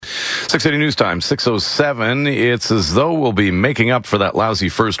680 News Time, 6:07. It's as though we'll be making up for that lousy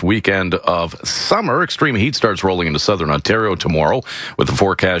first weekend of summer. Extreme heat starts rolling into southern Ontario tomorrow, with the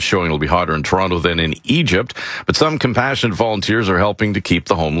forecast showing it'll be hotter in Toronto than in Egypt. But some compassionate volunteers are helping to keep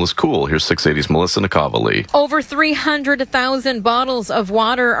the homeless cool. Here's 680's Melissa Nakavali. Over 300,000 bottles of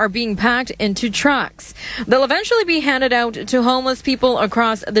water are being packed into trucks. They'll eventually be handed out to homeless people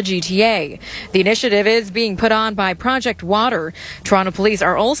across the GTA. The initiative is being put on by Project Water. Toronto police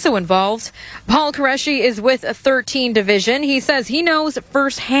are also involved. Paul Qureshi is with 13 Division. He says he knows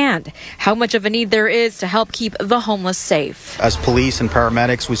firsthand how much of a need there is to help keep the homeless safe. As police and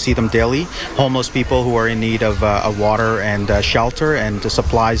paramedics, we see them daily. Homeless people who are in need of water and shelter and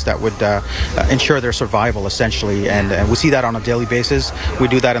supplies that would ensure their survival, essentially. And we see that on a daily basis. We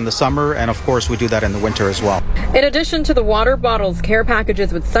do that in the summer, and of course we do that in the winter as well. In addition to the water bottles, care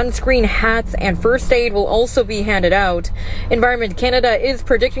packages with sunscreen, hats, and first aid will also be handed out. Environment Canada is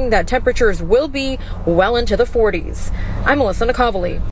predicting that temperatures will be well into the 40s. I'm Melissa Nakavali.